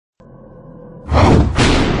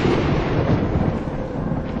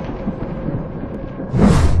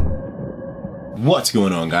What's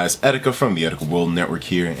going on, guys? Etika from the Etika World Network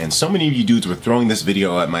here, and so many of you dudes were throwing this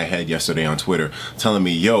video at my head yesterday on Twitter telling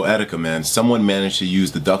me, yo Etika man, someone managed to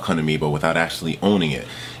use the Duck Hunt Amiibo without actually owning it.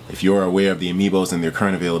 If you're aware of the Amiibos and their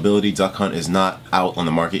current availability, Duck Hunt is not out on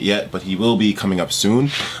the market yet, but he will be coming up soon,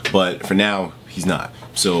 but for now, he's not.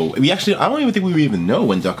 So I don't even think we even know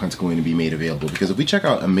when Duck Hunt's going to be made available, because if we check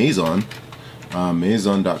out Amazon,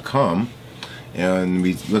 Amazon.com, and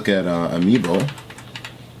we look at Amiibo,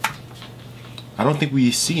 I don't think we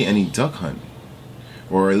see any Duck Hunt,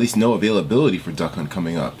 or at least no availability for Duck Hunt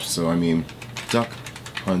coming up. So I mean, Duck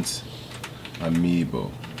Hunt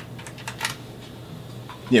Amiibo.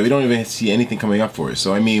 Yeah, we don't even see anything coming up for it.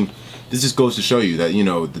 So I mean, this just goes to show you that, you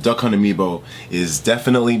know, the Duck Hunt Amiibo is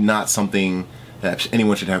definitely not something that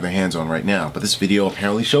anyone should have their hands on right now. But this video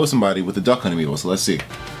apparently shows somebody with the Duck Hunt Amiibo, so let's see.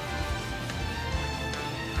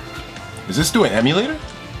 Is this through an emulator?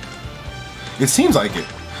 It seems like it.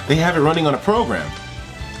 They have it running on a program.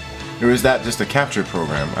 Or is that just a captured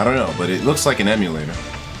program? I don't know, but it looks like an emulator.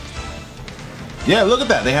 Yeah, look at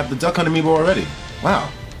that. They have the Duck Hunt Amiibo already. Wow.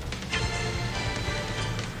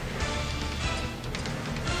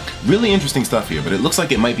 Really interesting stuff here, but it looks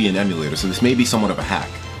like it might be an emulator, so this may be somewhat of a hack.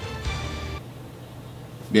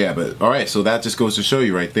 Yeah, but alright, so that just goes to show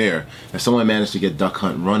you right there that someone managed to get Duck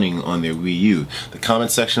Hunt running on their Wii U. The comment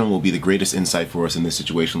section will be the greatest insight for us in this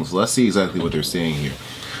situation, so let's see exactly what they're saying here.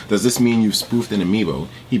 Does this mean you've spoofed an Amiibo?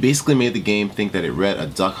 He basically made the game think that it read a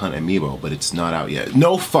Duck Hunt Amiibo, but it's not out yet.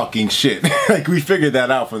 No fucking shit. Like, we figured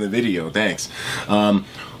that out from the video, thanks. On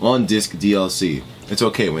disc DLC. It's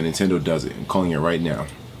okay when Nintendo does it. I'm calling it right now.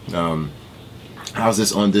 How's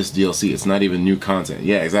this on disc DLC? It's not even new content.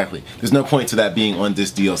 Yeah, exactly. There's no point to that being on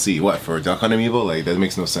disc DLC. What, for a Duck Hunt Amiibo? Like, that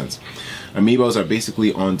makes no sense. Amiibos are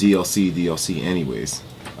basically on DLC anyways.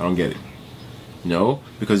 I don't get it. No,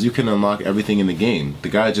 because you can unlock everything in the game. The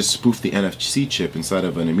guy just spoofed the NFC chip inside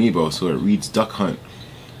of an Amiibo so it reads Duck Hunt.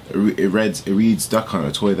 It reads Duck Hunt,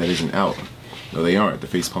 a toy that isn't out. No, they aren't. The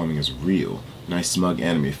face palming is real. Nice smug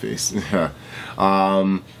anime face.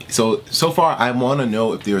 So far I want to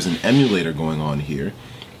know if there's an emulator going on here,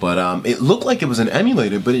 but it looked like it was an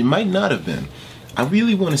emulator, but it might not have been. I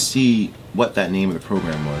really want to see what that name of the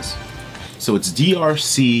program was. So it's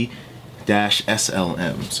DRC-SLM.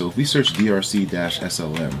 So if we search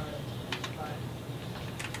DRC-SLM,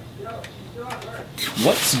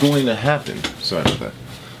 what's going to happen? Sorry about that.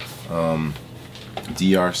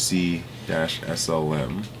 DRC-SLM.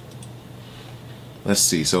 Let's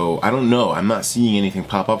see, so I don't know, I'm not seeing anything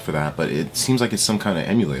pop up for that, but it seems like it's some kind of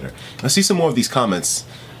emulator. Let's see some more of these comments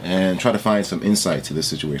and try to find some insight to this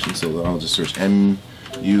situation. So I'll just search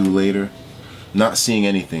emulator. Not seeing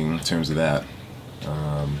anything in terms of that.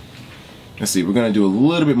 Let's see, we're gonna do a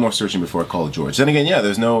little bit more searching before I call it George. Then again, yeah,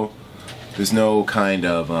 there's no kind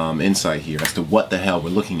of insight here as to what the hell we're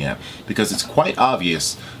looking at, because it's quite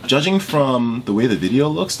obvious, judging from the way the video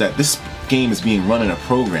looks, that this game is being run in a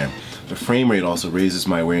program. The frame rate also raises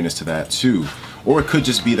my awareness to that too. Or it could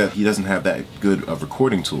just be that he doesn't have that good of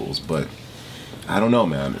recording tools, but I don't know,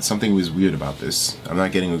 man. Something was weird about this. I'm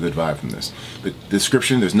not getting a good vibe from this. The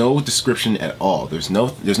description, there's no description at all. There's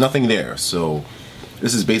nothing there. So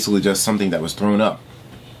this is basically just something that was thrown up.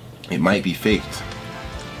 It might be faked.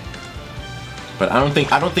 But I don't think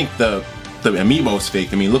the Amiibo is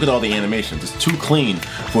fake. I mean, look at all the animations. It's too clean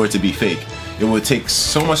for it to be fake. It would take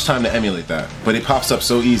so much time to emulate that, but it pops up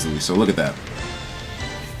so easily, so look at that.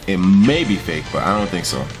 It may be fake, but I don't think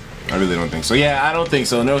so. I really don't think so. Yeah, I don't think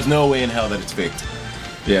so. There's no way in hell that it's faked.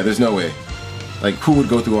 Yeah, there's no way. Like, who would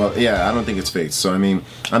go through all... Yeah, I don't think it's faked. So, I mean,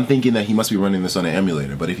 I'm thinking that he must be running this on an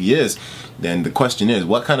emulator. But if he is, then the question is,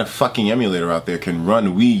 what kind of fucking emulator out there can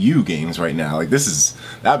run Wii U games right now? Like,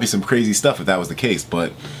 that'd be some crazy stuff if that was the case,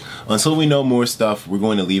 but... Until we know more stuff, we're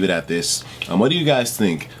going to leave it at this. What do you guys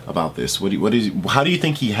think about this? How do you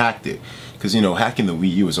think he hacked it? Because, you know, hacking the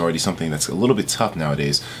Wii U is already something that's a little bit tough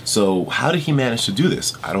nowadays. So how did he manage to do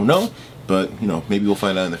this? I don't know, but, you know, maybe we'll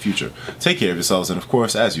find out in the future. Take care of yourselves, and of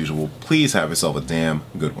course, as usual, please have yourself a damn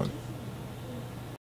good one.